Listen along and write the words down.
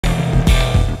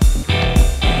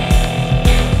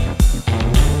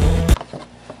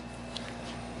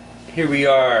Here we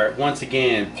are once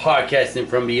again podcasting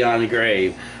from beyond the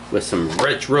grave with some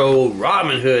retro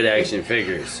Robin Hood action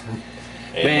figures.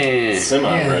 And Man,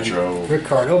 semi-retro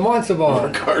Ricardo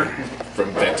Montalban. Ricardo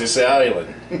from Fantasy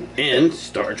Island. and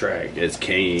Star Trek. It's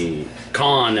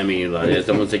Khan. I mean, like, it's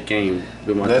the ones that came.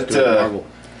 The ones That, that Marvel.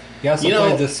 He also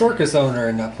played the circus owner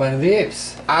in Planet of the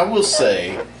Apes. I will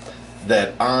say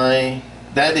that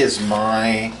that is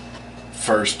my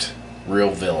first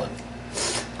real villain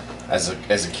as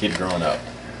a kid growing up.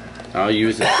 Oh, you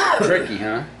was tricky,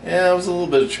 huh? Yeah, it was a little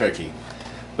bit tricky,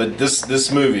 but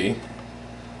this movie,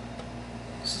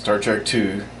 Star Trek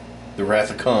II, The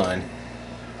Wrath of Khan,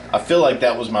 I feel like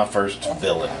that was my first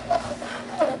villain.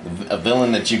 A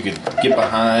villain that you could get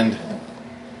behind.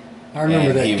 I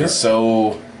remember that. He was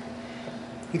so.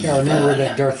 I think I remember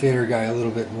that Darth Vader guy a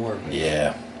little bit more.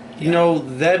 Yeah. You know,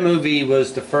 that movie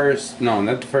was the first. No,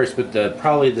 not the first, but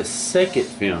probably the second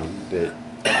film that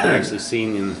I actually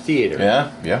seen in the theater.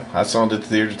 Yeah, I saw it at the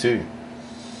theater too,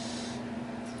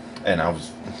 and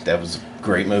that was a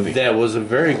great movie. That was a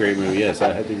very great movie. Yes,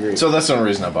 I had to agree. So that's the only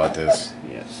reason I bought this.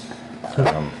 Yes.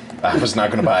 I was not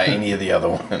going to buy any of the other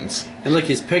ones. And look,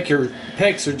 his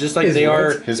pecs are just like they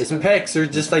are. His pecs are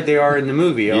just like they are in the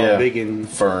movie, all big and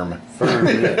firm.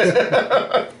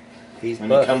 Yes. He's and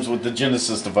buff. it comes with the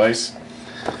Genesis device.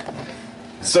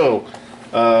 So,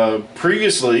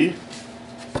 previously,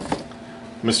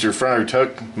 Mr. Friar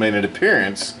Tuck made an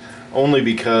appearance only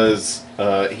because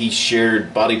he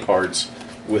shared body parts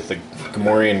with the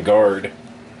Gamorrean guard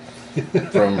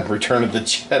from Return of the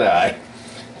Jedi.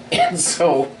 And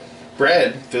so,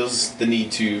 Brad feels the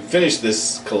need to finish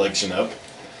this collection up.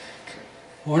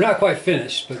 Well, we're not quite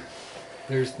finished, but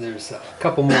there's a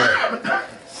couple more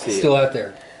still out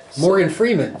there. Morgan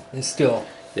Freeman is still.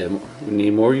 Yeah, we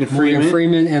need Morgan Freeman. Morgan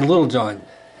Freeman and Little John.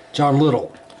 John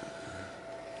Little.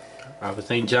 I would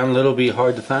think John Little be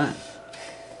hard to find.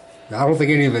 I don't think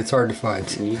any of it's hard to find.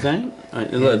 You think?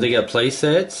 Look, they got play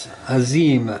sets.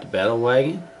 Azim. The battle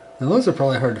wagon. Now those are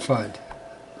probably hard to find.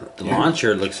 The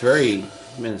launcher looks very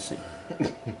menacing.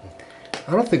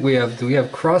 I don't think we have. Do we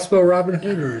have crossbow Robin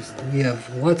Hood, or do we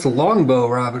have lots of longbow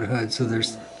Robin Hood?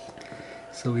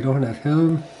 So we don't have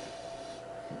him.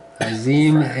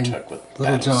 Azim and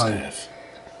Little John. Staff.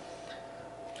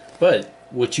 But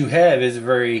what you have is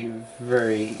very,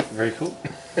 very, very cool.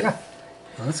 Yeah.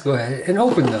 Well, let's go ahead and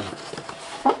open them.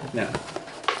 Now,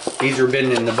 these have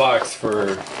been in the box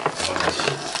for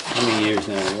how many years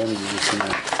now? Let me just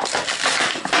know.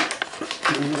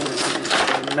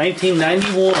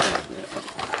 1991.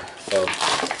 So,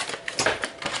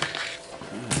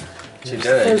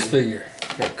 First figure.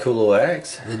 got a cool little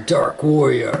axe. The Dark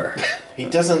Warrior. He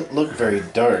doesn't look very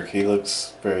dark. He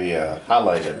looks very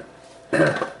highlighted.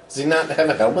 Does he not have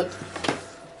a helmet?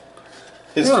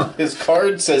 His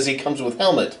card says he comes with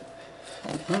helmet.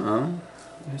 I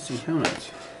see helmets.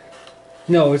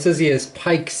 No, it says he has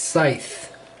Pike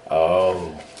Scythe.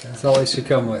 Oh. That's all he should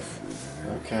come with.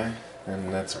 Okay.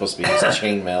 And that's supposed to be his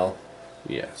chainmail.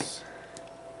 Yes.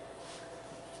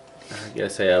 I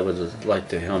guess I would like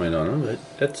the helmet on him, but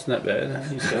that's not bad.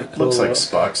 He's got a cool Looks like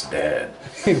Spock's dad.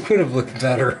 He would have looked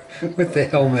better with the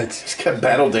helmet. He's got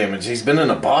battle damage. He's been in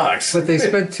a box. But they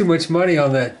spent too much money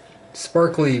on that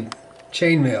sparkly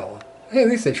chainmail. Hey, at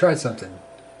least they tried something.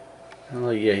 Oh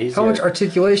yeah, he's. How much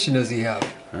articulation does he have?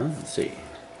 Well, let's see.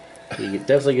 He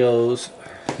definitely goes,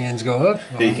 Hands go up.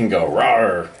 He can go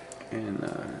rawr. and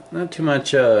not too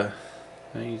much.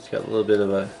 He's got a little bit of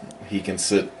a. He can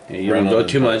sit. Yeah, you don't go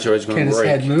too much, or it's going Can to his break.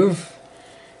 head move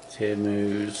His head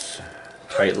moves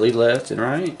tightly left and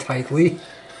right. tightly?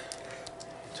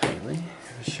 Tightly,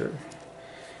 for sure.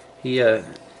 He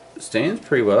stands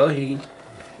pretty well. He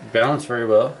balanced very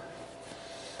well.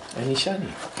 And he's shiny.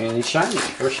 And he's shiny,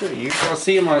 for sure. You can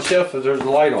see him on a shelf if there's a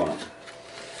light on him.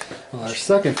 Well, our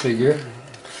second figure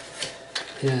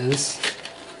is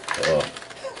Oh.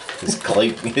 His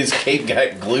cape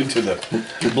got glued to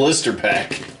the blister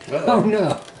pack. oh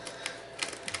no,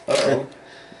 Uh-oh.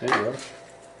 There you go.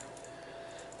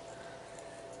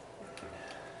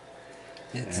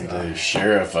 it's The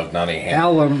sheriff of Nottingham.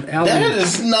 Alan. That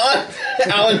is not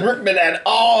Alan Rickman at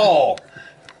all.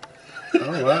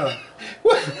 Oh, wow.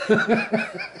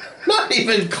 Not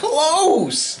even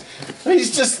close.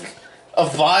 He's just a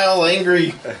vile,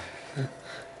 angry.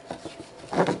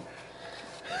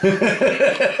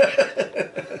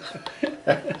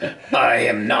 I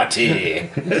am naughty.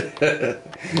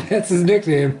 That's his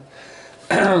nickname.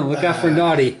 Look out for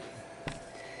Naughty.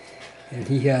 And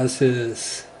he has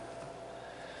his.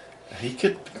 He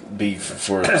could be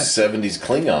for 70s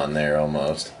Klingon there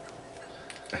almost.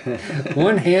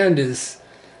 One hand is.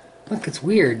 Look, it's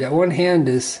weird. That one hand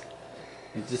is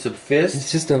It's just a fist.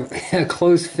 It's just a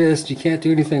closed fist. You can't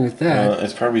do anything with that.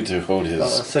 It's probably to hold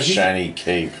his so he's- shiny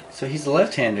cape. So he's a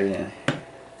left-hander then.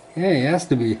 Yeah, he has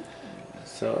to be.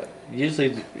 So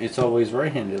usually it's always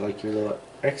right-handed, like your little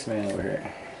X-Man over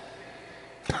here.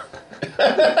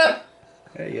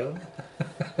 Hey yo.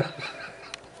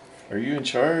 Are you in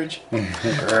charge?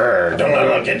 Don't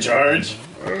I look in charge?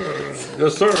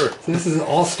 Yes, sir. So this is an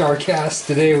all-star cast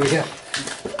today. We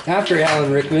have after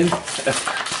Alan Rickman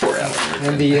Poor Alan.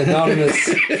 and the anonymous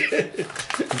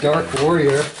Dark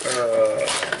Warrior.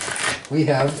 We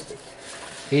have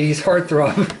 80s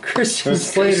heartthrob Christian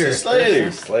Slater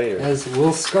Slater. as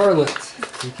Will Scarlet.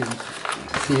 You can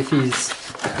see if he's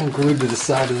glued to the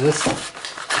side of this.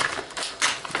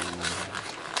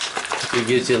 He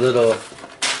gives you a little,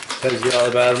 tells you all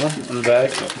about him on the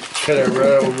back. Cut it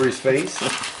right over his face.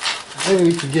 Maybe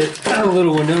we could get a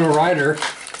little Winona Ryder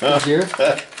here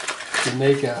to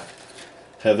make a.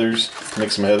 Make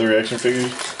some Heather action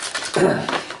figures.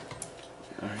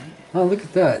 Oh, look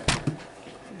at that!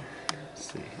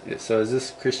 Let's see. Yeah, so is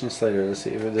this Christian Slater? Let's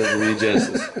see if it does any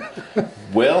justice.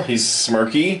 Well, he's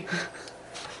smirky.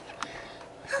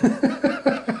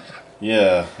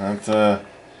 Yeah, that's if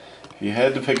you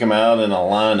had to pick him out in a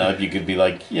lineup, you could be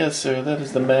like, "Yes, sir, that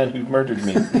is the man who murdered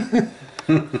me."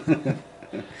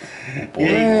 Boy,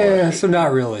 Yeah, boy. so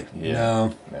not really. Yeah.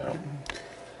 No, No.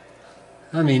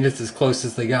 I mean it's as close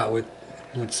as they got with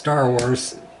Star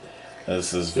Wars.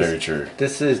 This is very true.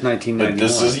 This is 1991. But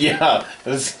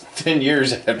this is 10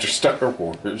 years after Star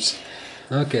Wars.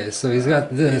 Okay, so he's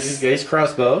got this. His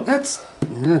crossbow. That's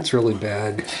really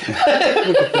bad.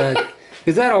 Look at that,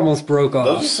 because that almost broke Those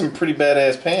are off. some pretty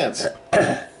badass pants.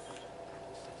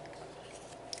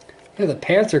 Yeah, the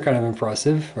pants are kind of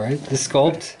impressive, right? The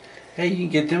sculpt. Hey, you can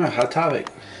get them at Hot Topic.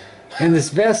 And this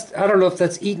vest, I don't know if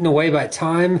that's eaten away by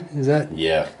time. Is that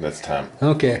Yeah, that's time.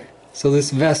 okay? So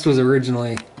this vest was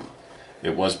originally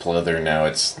It was pleather, now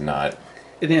it's not.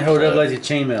 It didn't hold up like the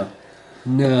chainmail.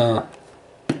 no.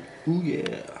 Ooh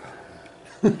yeah.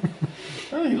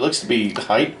 Well, he looks to be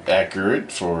height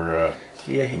accurate for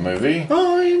Yeah. the movie.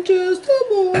 I'm just a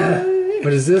boy.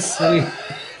 What is this? I mean,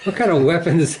 what kind of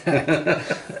weapon is that?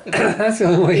 That's the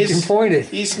only way you can point it.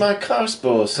 He's my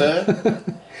crossbow, sir.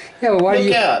 Yeah, but why do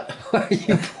Look you? out. Why do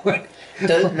you point?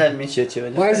 Don't let me shoot you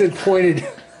in the Why is it pointed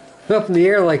up in the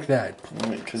air like that?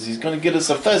 Because he's going to get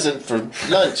us a pheasant for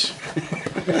lunch.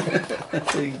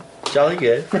 Jolly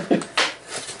good.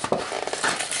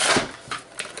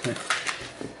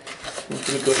 We're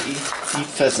going to go eat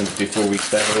pheasant before we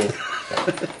battle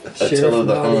Sheriff Attila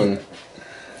the Noddy.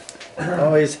 Hun.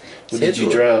 Oh, his What head's did you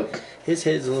a- drop? His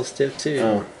head's a little stiff too.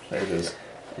 Oh, there it is.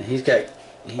 And he's got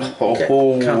come Oh,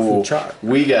 from chalk.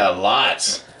 we got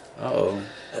lots. Oh,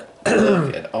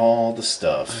 Look at all the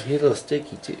stuff. he's a little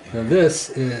sticky too. Now this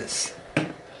is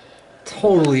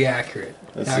totally accurate.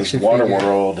 This Action is figure.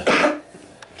 Waterworld.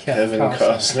 Kevin Kevin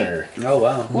Costner. Oh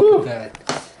wow. Look at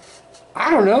that.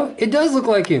 I don't know. It does look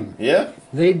like him. Yeah,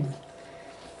 They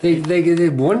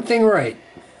did one thing right.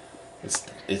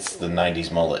 it's the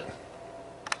 '90s mullet.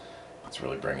 It's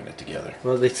really bringing it together.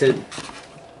 Well, they said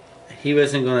he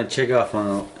wasn't going to check off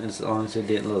on it as long as it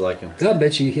didn't look like him. I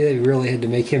bet you they really had to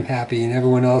make him happy and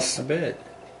everyone else. I bet.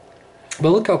 But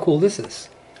look how cool this is.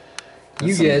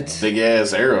 You get big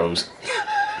ass arrows.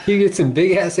 some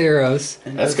big ass arrows.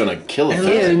 And That's gonna kill a and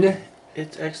pheasant. In,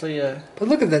 It's actually a. but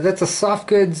look at that. That's a soft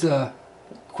goods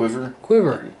Quiver.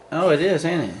 quiver. Oh, it is,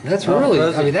 ain't it? That's Oh, really.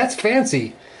 those I are- mean, that's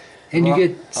fancy. And you all-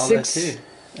 get all 6. That too.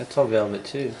 That's all velvet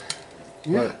too.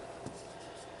 Yeah.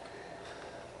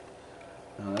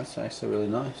 Oh, that's actually really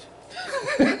nice.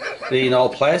 They ain't all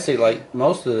plastic like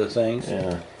most of the things.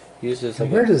 Yeah. Use this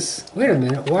like Where does? Wait a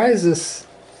minute. Why is this?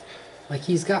 Like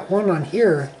he's got one on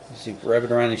here. Does he wrap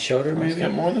it around his shoulder He's maybe?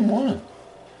 got more than one.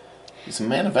 He's a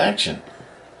man of action.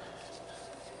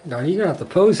 No, you're gonna have to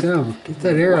pose him. Get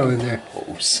that arrow in there.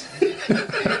 Pose.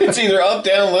 It's either up,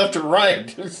 down, left, or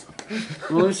right. Well,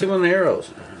 let me see one of the arrows.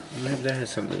 Maybe that has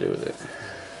something to do with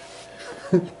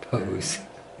it. Pose.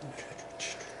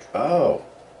 Oh.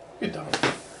 Good dog.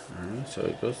 Alright, so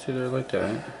it goes through there like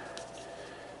that.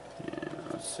 Yeah,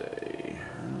 let's say.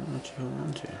 What you hold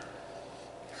on to?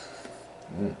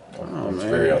 Oh, it's man.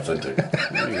 very authentic.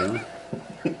 There you go.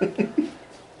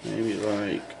 Maybe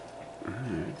like.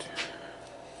 Alright.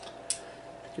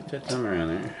 Get that thumb around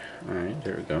there. Alright,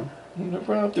 there we go.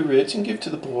 Rob the rich and give to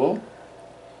the poor.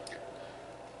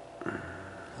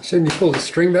 Shouldn't you pull the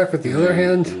string back with the other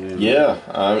hand? And Yeah,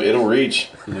 it'll reach.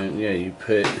 then, yeah, you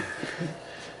put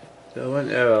the one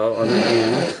arrow on the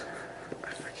end. I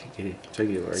can't get it. Take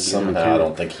it where I get it Somehow, on I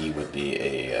don't think he would be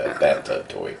a bathtub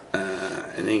toy.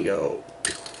 and then go.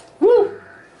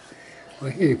 Well,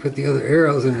 here you put the other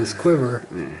arrows in his quiver.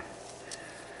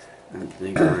 I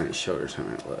think on his shoulders. I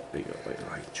might let me go like.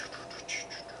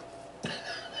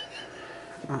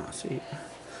 Oh, see.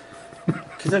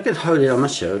 Because I could hold it on my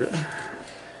shoulder.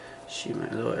 Shoot my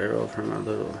little arrow from my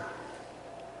little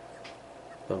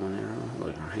bow and arrow.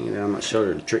 Look, I'm hanging down my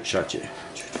shoulder to trick shot you.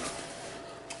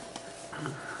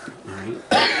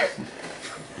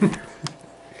 Alright.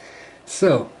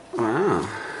 So, Wow.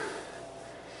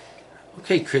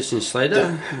 Okay, Christian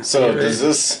Slater. So You ready? does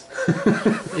this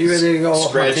You ready to go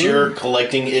scratch hunting? your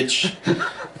collecting itch?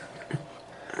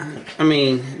 I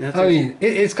mean, that's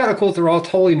it's kind of cool. They're all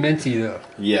totally minty though,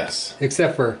 Yes.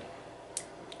 except for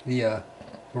the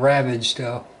ravaged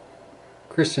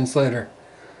Christian Slater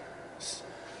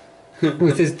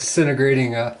with his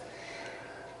disintegrating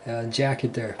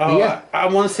jacket there. But Oh, yeah, I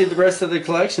want to see the rest of the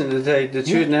collection to tell you the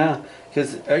truth now.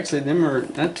 Because actually, them are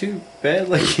not too bad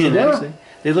looking, No. actually.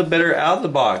 They look better out of the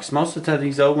box. Most of the time,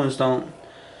 these old ones don't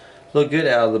look good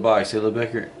out of the box. They look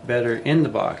better in the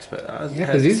box. But yeah,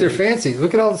 because these are fancy.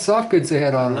 Look at all the soft goods they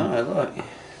had on them. No, look.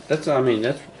 That's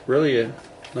really a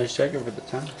nice jacket for the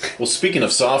time. Well, speaking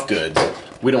of soft goods,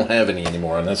 we don't have any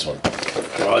anymore on this one.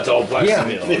 Oh, it's all black. Yeah,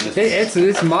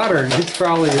 it's modern. It's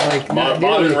probably like not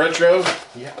Modern nearly- retro?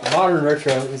 modern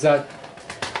retro. Is that?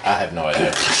 I have no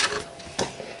idea.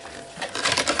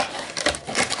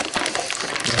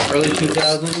 Early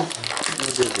 2000s. What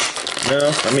is it? No,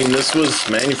 I mean this was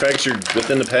manufactured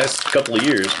within the past couple of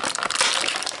years.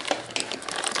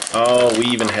 Oh, we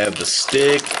even have the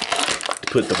stick to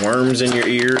put the worms in your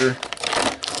ear.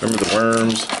 Remember the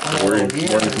worms?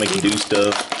 yeah. Worms make you do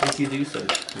stuff. Make you do so.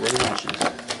 Really washes.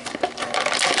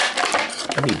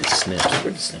 I need the snips.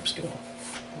 Where'd the snips go?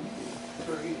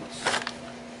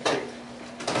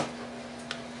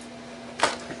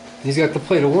 He's got the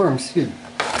plate of worms too.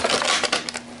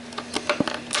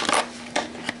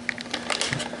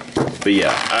 But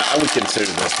yeah, I would consider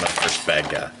this my first bad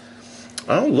guy.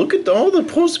 Oh, look at all the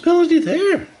possibility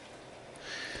there.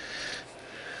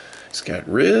 He's got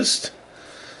wrist.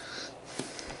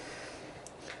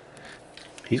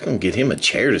 He's gonna get him a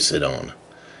chair to sit on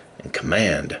and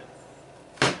command.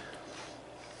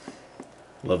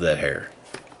 Love that hair.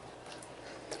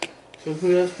 So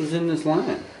who else was in this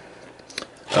line?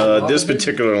 This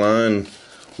particular line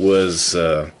was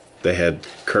they had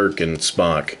Kirk and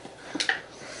Spock.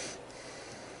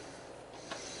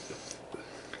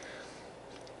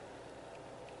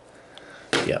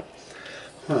 Yep.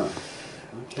 Huh.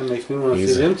 That makes me want to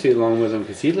He's- see them two along with him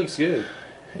because he looks good.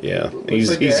 Yeah, Looks he's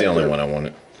like the the only actor. one I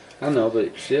wanted. I know,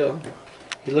 but still.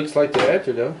 He looks like the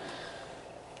actor, though.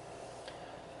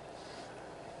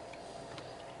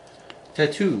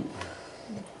 Tattoo.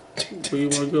 Where you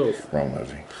want to go? Wrong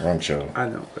movie, wrong show. I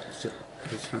know, but still.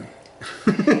 It's funny.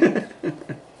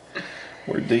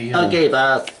 Where'd the Okay,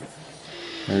 boss.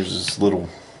 There's this little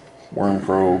worm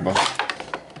probe.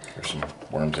 There's some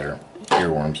worms there,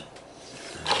 earworms.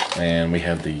 And we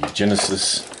have the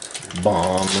Genesis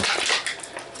bomb.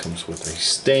 Comes with a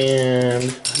stand.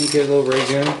 You get a little ray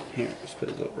gun? Here, let's put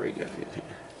a little ray gun in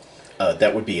here.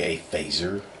 That would be a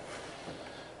phaser.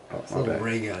 Oh, my Little bad.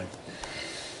 ray gun.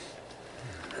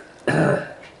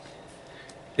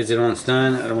 Is it on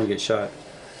stun? I don't want to get shot.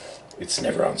 It's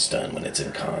never on stun when it's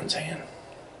in Khan's hand.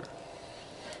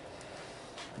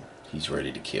 He's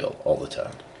ready to kill all the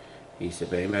time. He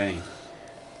said, bang, bang.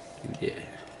 You did.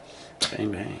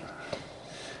 Bang, bang.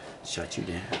 Shot you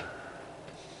down.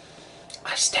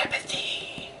 I stab at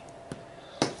thee.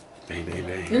 Bang, bang,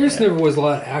 bang. There just never was a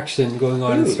lot of action going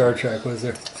on in Ooh. Star Trek, was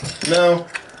there? No.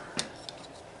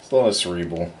 It's a lot of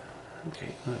cerebral. Okay,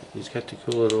 look, he's got the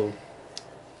cool little.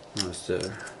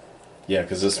 Yeah,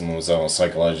 because this one was all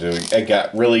psychological. It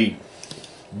got really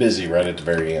busy right at the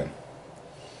very end.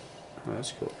 Oh,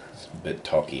 that's cool. It's a bit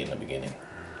talky in the beginning.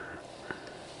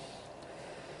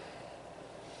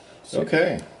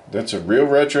 Okay, that's a real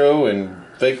retro and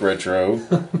fake retro.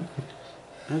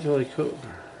 That's really cool.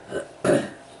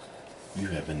 You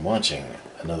have been watching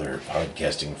another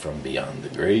podcasting from beyond the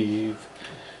grave,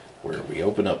 where we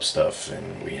open up stuff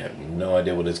and we have no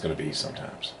idea what it's going to be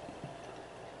sometimes.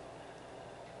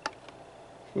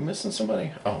 We missing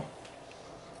somebody? Oh,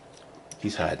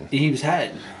 he's hiding. He was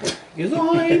hiding. He goes,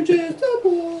 I'm just a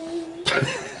boy.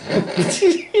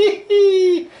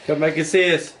 Come back and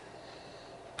see us.